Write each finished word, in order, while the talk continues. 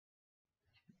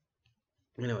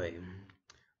Anyway,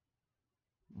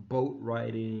 boat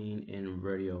riding and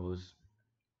radios.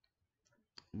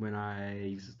 When I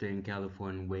used to stay in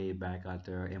California way back out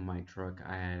there in my truck,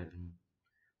 I had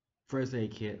first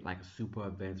aid kit, like a super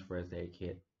advanced first aid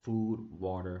kit, food,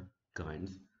 water,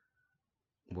 guns,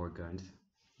 more guns.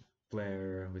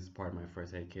 Flare was part of my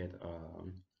first aid kit.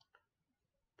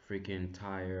 Freaking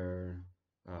tire,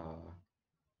 uh,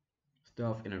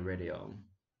 stuff, in a radio.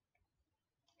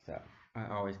 So I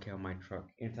always carry my truck.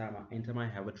 Anytime I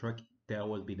have a truck, that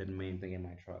would be the main thing in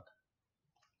my truck.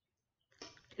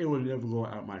 It will never go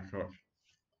out my truck.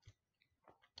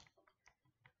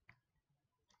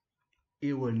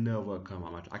 It will never come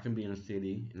out my truck. I can be in a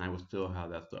city and I will still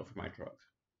have that stuff in my truck.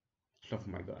 Stuff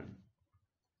in my gun.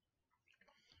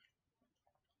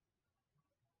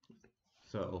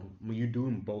 So when you're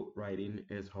doing boat riding,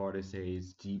 it's hard to say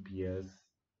it's GPS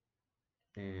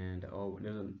and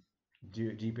there's a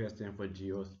GPS stand for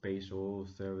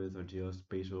geospatial service or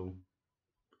geospatial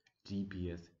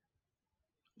GPS.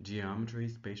 Geometry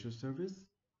spatial service?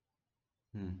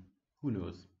 Hmm. Who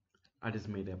knows? I just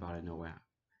made that up out of nowhere.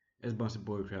 It's a bunch of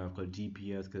bullcrap because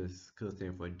GPS could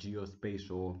stand for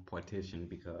geospatial partition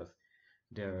because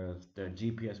the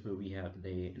GPS where we have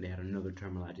today and they had another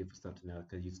terminology for something else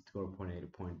because you used to go to point A to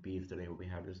point B, so they we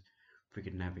have this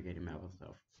freaking navigating map and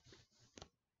stuff.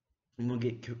 I'm gonna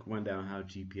get quick rundown how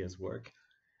GPS work.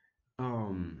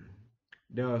 Um,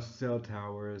 there are cell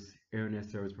towers, internet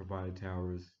service provider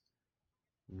towers,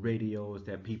 radios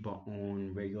that people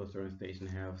own, radio certain stations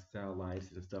have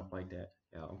satellites and stuff like that.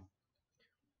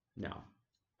 Now,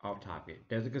 off topic.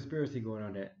 There's a conspiracy going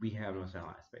on that we have no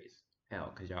satellite space.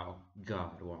 Hell, because y'all,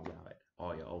 God won't allow it.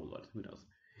 All your overlords, who knows?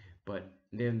 But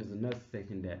then there's another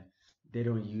section that they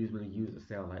don't usually use a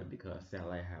satellite because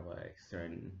satellite have a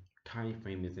certain time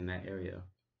frame is in that area.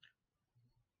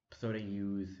 So they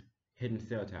use hidden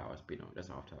cell towers. But that's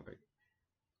off topic.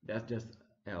 That's just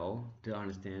L to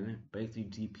understand. Basically,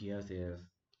 GPS is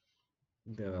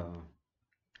the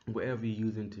whatever you're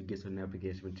using to get your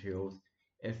navigation materials,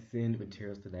 it sends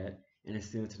materials to that, and it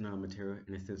sends to another material,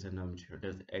 and it sends to another material.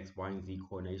 There's X, Y, and Z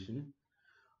coordination.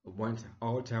 Once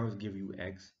all towers give you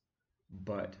X,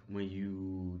 but when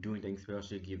you do anything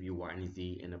special, it give you Y and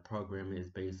Z, and the program is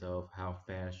based off how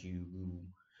fast you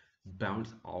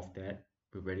bounce off that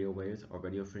with radio waves or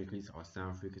radio frequencies or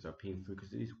sound frequencies or ping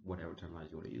frequencies, whatever terminology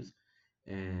you want to use.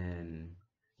 And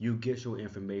you get your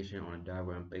information on a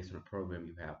diagram based on the program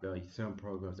you have. There are some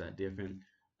programs that are different.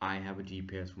 I have a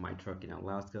GPS for my truck in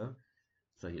Alaska,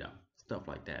 so stuff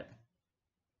like that.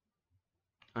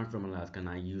 I'm from Alaska and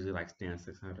I usually like stand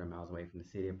 600 miles away from the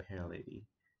city apparently.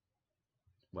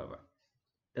 Whatever.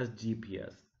 That's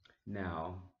GPS.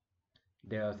 Now,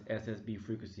 there's SSB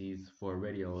frequencies for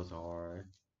radios or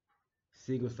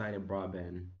single-sided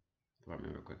broadband, if I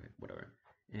remember quickly, whatever.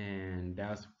 And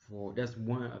that's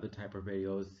one of the type of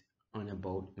radios on a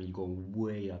boat when you go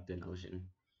way up in the ocean.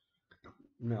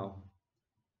 Now,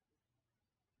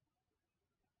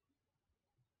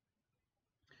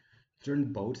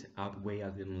 certain boats out way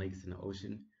out in lakes in the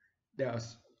ocean, there are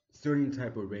certain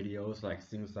type of radios like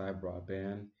single-sided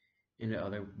broadband and the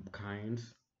other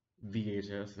kinds,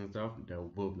 VHF and stuff, that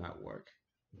will not work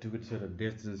due to the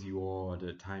distance you are,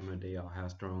 the time of day, or how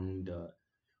strong the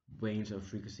range of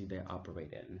frequency they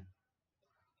operate in.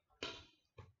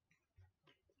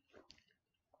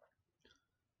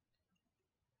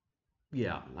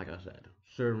 Yeah, like I said,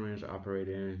 certain range operate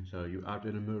in, so you out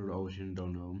in the middle of the ocean,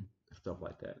 don't know, stuff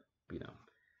like that. You know,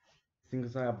 single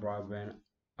side broadband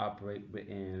operate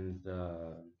within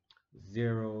the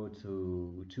 0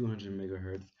 to 200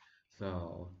 megahertz,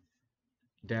 so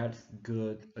that's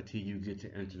good until you get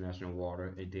to international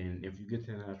water. And then if you get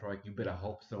to international water, you better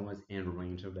hope someone's in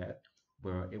range of that,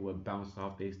 where it will bounce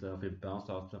off their stuff, it bounce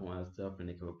off someone else's stuff, and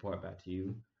they can report back to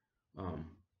you. Um,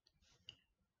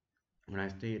 when I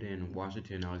stayed in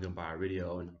Washington, I was gonna buy a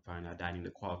radio and find out that I needed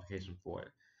a qualification for it.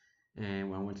 And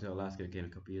when I went to Alaska again a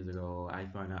couple years ago, I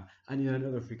found out I needed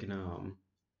another freaking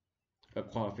a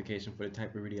qualification for the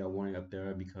type of radio I wanted up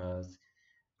there because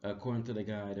according to the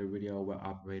guy, the radio will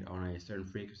operate on a certain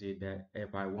frequency that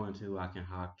if I want to, I can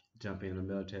jump in the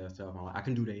military stuff. I'm like, I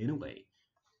can do that anyway.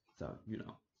 So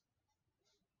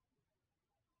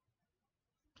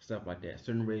stuff like that.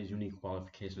 Certain radios you need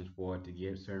qualifications for it to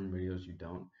get. Certain radios you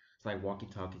don't. It's like walkie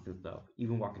talkies and stuff.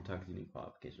 Even walkie talkies you need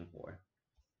qualifications for.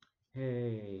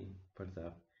 Hey, fun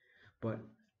stuff. But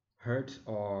hertz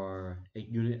are a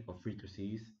unit of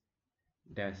frequencies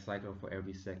that cycle for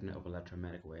every second of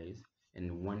electromagnetic waves.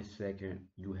 In 1 second,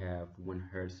 you have 1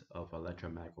 hertz of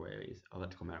electromagnetic waves.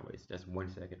 Electromagnetic waves. That's 1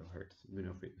 second of hertz,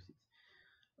 unit of frequencies.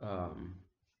 Um,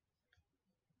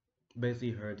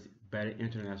 basically hertz, Battery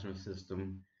International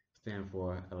System, stand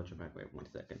for electromagnetic wave. 1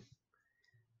 second.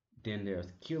 Then there's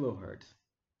kilohertz,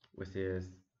 which is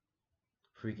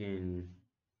freaking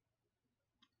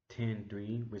 10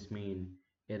 3, which means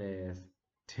it has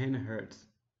 10 hertz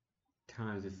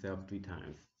times itself 3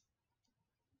 times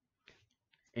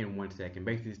in 1 second.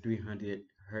 Basically, it's 300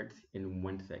 hertz in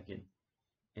 1 second.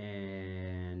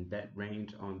 And that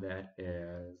range on that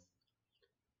is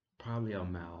probably a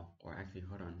mile, or actually,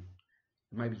 hold on,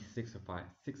 it might be 6 or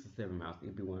 7 miles. It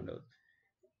could be one of those,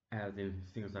 as in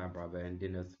single side broadband. And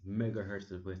then there's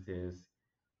megahertz, which is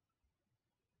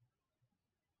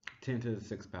 10 to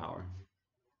the 6th power.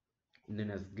 And then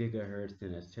there's gigahertz,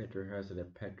 then there's terahertz, and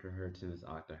then petahertz, and there's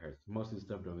octahertz. Most of the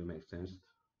stuff don't really make sense,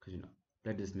 because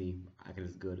that's just me. I can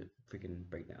just go to freaking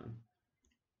breakdown.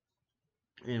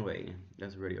 Anyway,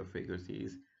 that's radio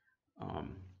frequencies.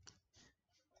 Um,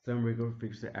 some radio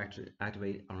frequencies actually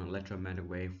activate on an electromagnetic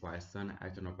wave, while some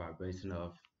act on a vibration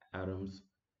of atoms,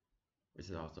 which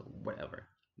is also whatever.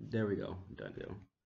 There we go, done deal.